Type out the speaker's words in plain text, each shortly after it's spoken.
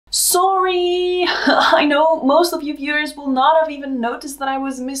Sorry! I know most of you viewers will not have even noticed that I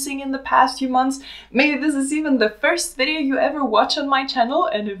was missing in the past few months. Maybe this is even the first video you ever watch on my channel,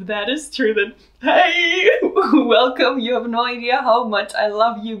 and if that is true then hey! Welcome! You have no idea how much I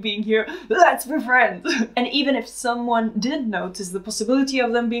love you being here. Let's be friends! And even if someone did notice, the possibility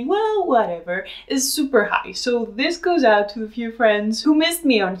of them being, well, whatever, is super high. So this goes out to a few friends who missed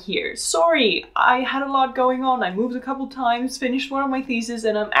me on here. Sorry, I had a lot going on. I moved a couple times, finished one of my theses,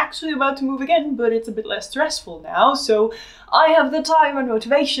 and I'm actually about to move again, but it's a bit less stressful now. So I have the time and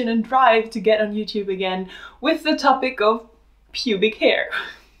motivation and drive to get on YouTube again with the topic of pubic hair.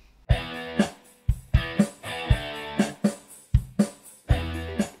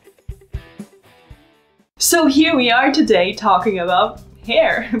 So here we are today talking about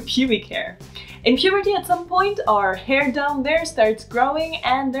hair, pubic hair. In puberty at some point our hair down there starts growing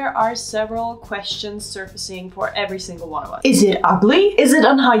and there are several questions surfacing for every single one of us. Is it ugly? Is it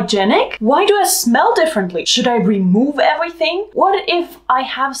unhygienic? Why do I smell differently? Should I remove everything? What if I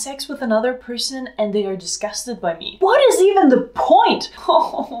have sex with another person and they are disgusted by me? What is even the point?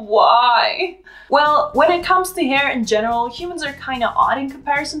 Oh, why? Well, when it comes to hair in general, humans are kind of odd in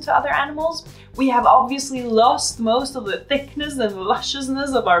comparison to other animals. We have obviously lost most of the thickness and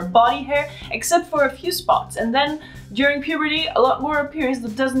lusciousness of our body hair, except for a few spots. And then during puberty, a lot more appears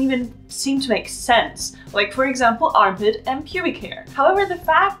that doesn't even seem to make sense. Like, for example, armpit and pubic hair. However, the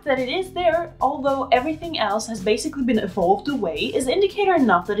fact that it is there, although everything else has basically been evolved away, is indicator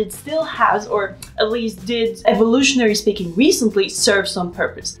enough that it still has, or at least did, evolutionary speaking, recently serve some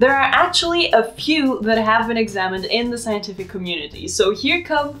purpose. There are actually a few that have been examined in the scientific community. So here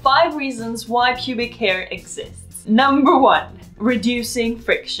come 5 reasons why pubic hair exists. Number 1. Reducing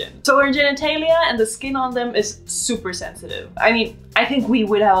friction. So our genitalia and the skin on them is super sensitive. I mean, I think we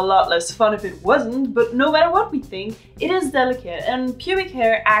would have a lot less fun if it wasn't, but no matter what we think, it is delicate, and pubic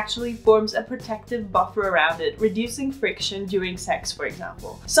hair actually forms a protective buffer around it, reducing friction during sex, for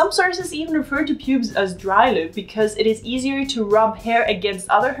example. Some sources even refer to pubes as dry lube because it is easier to rub hair against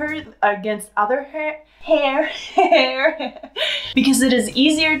other hair, because it is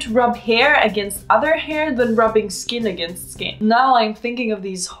easier to rub hair against other hair than rubbing skin against skin. Now I'm thinking of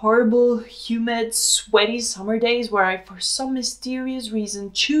these horrible, humid, sweaty summer days where I, for some mysterious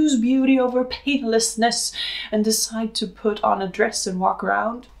reason, choose beauty over painlessness and decide to put on a dress and walk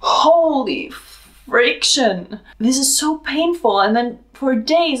around. Holy friction! This is so painful, and then for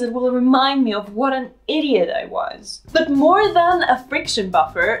days it will remind me of what an idiot I was. But more than a friction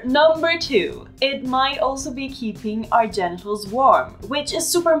buffer, number 2, it might also be keeping our genitals warm, which is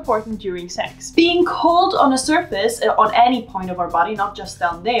super important during sex. Being cold on a surface, on any point of our body, not just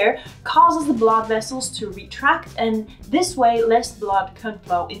down there, causes the blood vessels to retract, and this way less blood can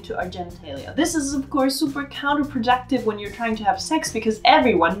flow into our genitalia. This is of course super counterproductive when you're trying to have sex, because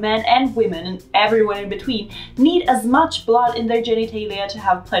everyone, men and women and everyone in between, need as much blood in their genitalia to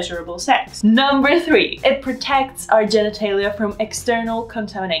have pleasurable sex. Number 3, it protects our genitalia from external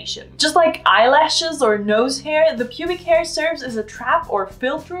contamination. Just like eyelashes or nose hair, the pubic hair serves as a trap or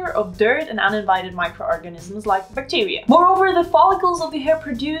filter of dirt and uninvited microorganisms like bacteria. Moreover, the follicles of the hair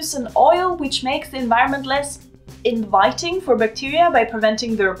produce an oil which makes the environment less inviting for bacteria by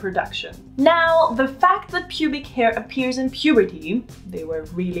preventing their production. Now, the fact that pubic hair appears in puberty, they were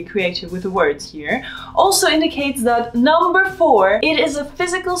really creative with the words here, also indicates that number 4, it is a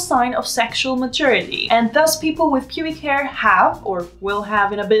physical sign of sexual maturity, and thus people with pubic hair have, or will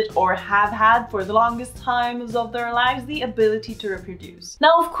have in a bit, or have had for the longest times of their lives, the ability to reproduce.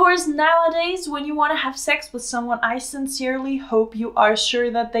 Now, of course, nowadays, when you want to have sex with someone, I sincerely hope you are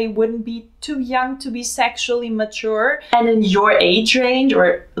sure that they wouldn't be too young to be sexually mature and in your age range,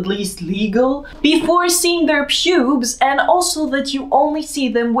 or at least legal, before seeing their pubes, and also that you only see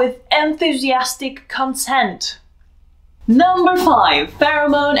them with enthusiastic consent. Number 5,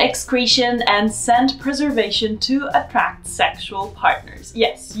 pheromone excretion and scent preservation to attract sexual partners.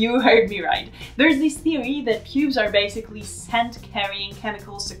 Yes, you heard me right. There's this theory that pubes are basically scent-carrying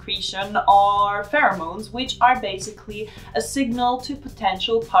chemical secretion, or pheromones, which are basically a signal to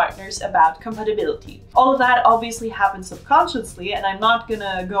potential partners about compatibility. All of that obviously happens subconsciously, and I'm not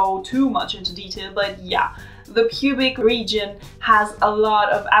gonna go too much into detail, but yeah. The pubic region has a lot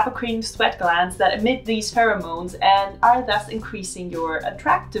of apocrine sweat glands that emit these pheromones and are thus increasing your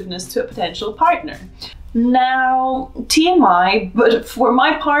attractiveness to a potential partner. Now, TMI, but for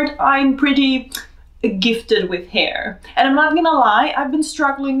my part, I'm pretty gifted with hair. And I'm not gonna lie, I've been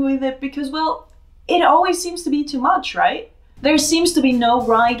struggling with it because, well, it always seems to be too much, right? There seems to be no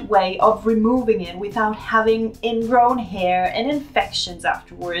right way of removing it without having ingrown hair and infections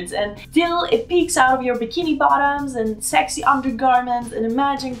afterwards, and still it peeks out of your bikini bottoms and sexy undergarments, and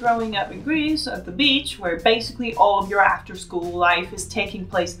imagine growing up in Greece at the beach where basically all of your after school life is taking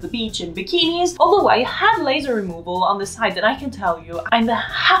place at the beach in bikinis. Although I had laser removal on the side, and I can tell you I'm the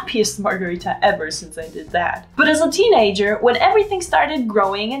happiest Margarita ever since I did that. But as a teenager, when everything started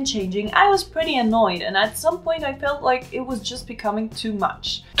growing and changing, I was pretty annoyed, and at some point I felt like it was just becoming too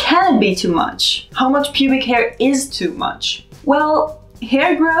much. Can it be too much? How much pubic hair is too much? Well,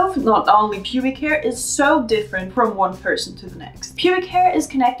 hair growth, not only pubic hair, is so different from one person to the next. Pubic hair is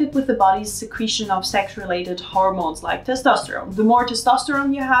connected with the body's secretion of sex-related hormones like testosterone. The more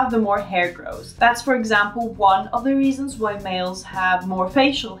testosterone you have, the more hair grows. That's, for example, one of the reasons why males have more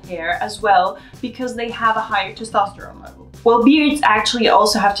facial hair as well, because they have a higher testosterone level. Well, beards actually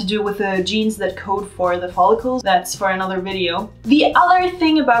also have to do with the genes that code for the follicles. That's for another video. The other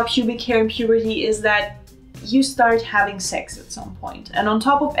thing about pubic hair and puberty is that you start having sex at some point. And on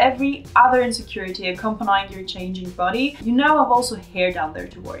top of every other insecurity accompanying your changing body, you now have also hair down there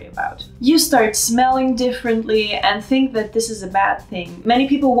to worry about. You start smelling differently and think that this is a bad thing. Many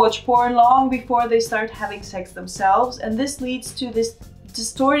people watch porn long before they start having sex themselves, and this leads to this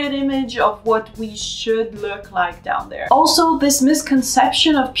distorted image of what we should look like down there. Also, this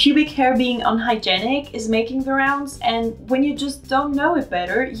misconception of pubic hair being unhygienic is making the rounds, and when you just don't know it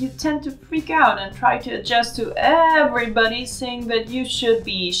better, you tend to freak out and try to adjust to everybody saying that you should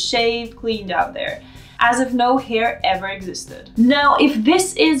be shaved, cleaned out there, as if no hair ever existed. Now, if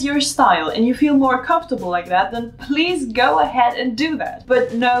this is your style and you feel more comfortable like that, then please go ahead and do that.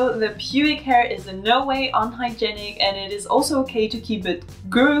 But no, the pubic hair is in no way unhygienic, and it is also okay to keep it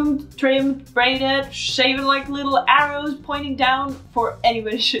groomed, trimmed, braided, shaven like little arrows pointing down for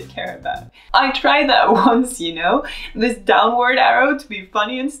anybody should care about. I tried that once, you know, this downward arrow to be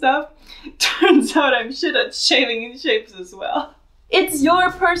funny and stuff. Turns out I'm shit at shaving in shapes as well. It's your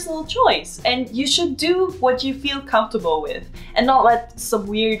personal choice, and you should do what you feel comfortable with and not let some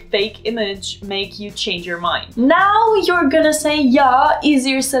weird fake image make you change your mind. Now you're gonna say, yeah,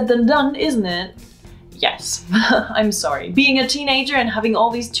 easier said than done, isn't it? Yes, I'm sorry. Being a teenager and having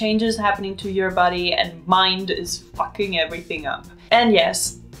all these changes happening to your body and mind is fucking everything up. And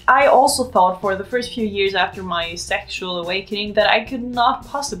yes, I also thought for the first few years after my sexual awakening that I could not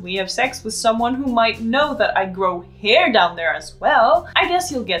possibly have sex with someone who might know that I grow hair down there as well. I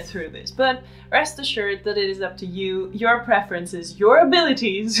guess you'll get through this, but rest assured that it is up to you, your preferences, your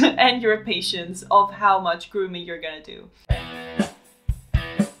abilities, and your patience of how much grooming you're gonna do.